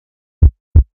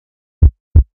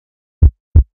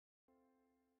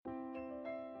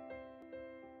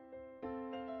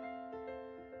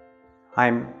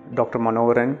I'm Dr.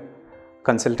 Manoharan,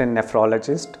 consultant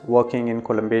nephrologist working in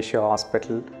Columbia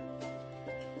Hospital.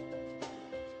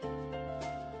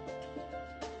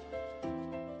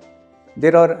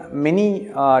 There are many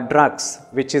drugs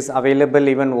which is available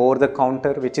even over the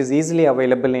counter, which is easily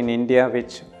available in India,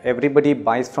 which everybody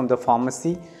buys from the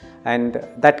pharmacy, and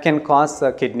that can cause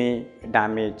kidney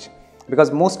damage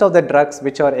because most of the drugs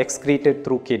which are excreted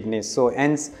through kidneys. So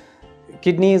hence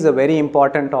kidney is a very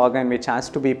important organ which has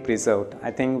to be preserved.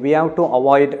 I think we have to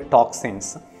avoid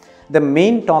toxins. The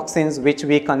main toxins which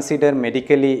we consider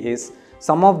medically is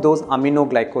some of those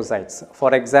aminoglycosides,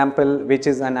 for example, which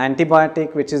is an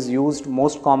antibiotic which is used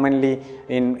most commonly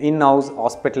in in-house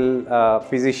hospital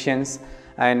physicians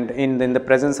and in the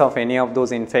presence of any of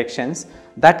those infections,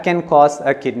 that can cause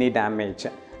a kidney damage,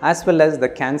 as well as the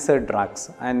cancer drugs.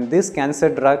 And these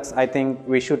cancer drugs, I think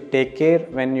we should take care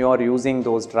when you are using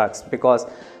those drugs, because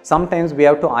sometimes we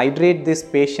have to hydrate these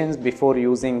patients before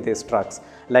using these drugs,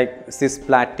 like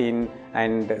cisplatin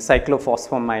and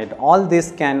cyclophosphamide. All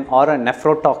these are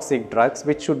nephrotoxic drugs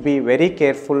which should be very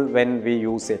careful when we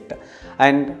use it.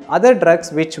 And other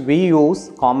drugs which we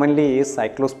use commonly is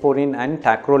cyclosporine and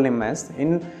tacrolimus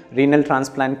in renal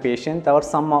transplant patients or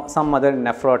some other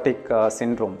nephrotic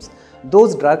syndromes.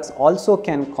 Those drugs also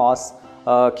can cause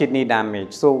kidney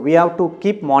damage. So we have to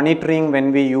keep monitoring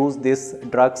when we use these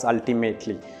drugs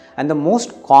ultimately. And the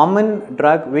most common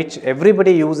drug which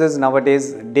everybody uses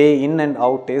nowadays day in and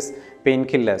out is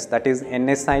painkillers, that is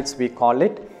NSAIDS we call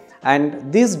it.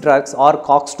 And these drugs are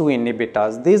COX-2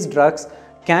 inhibitors. These drugs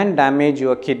can damage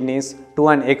your kidneys to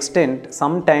an extent.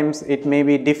 Sometimes it may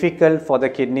be difficult for the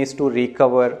kidneys to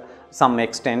recover some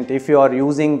extent if you are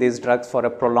using these drugs for a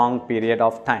prolonged period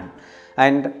of time.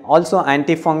 And also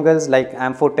antifungals like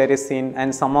amphotericin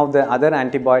and some of the other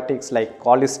antibiotics like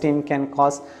colistin can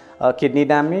cause kidney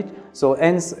damage. So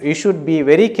hence you should be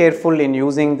very careful in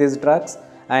using these drugs,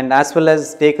 and as well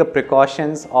as take a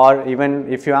precautions, or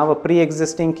even if you have a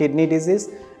pre-existing kidney disease,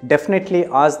 definitely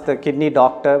ask the kidney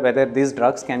doctor whether these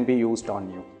drugs can be used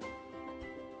on you.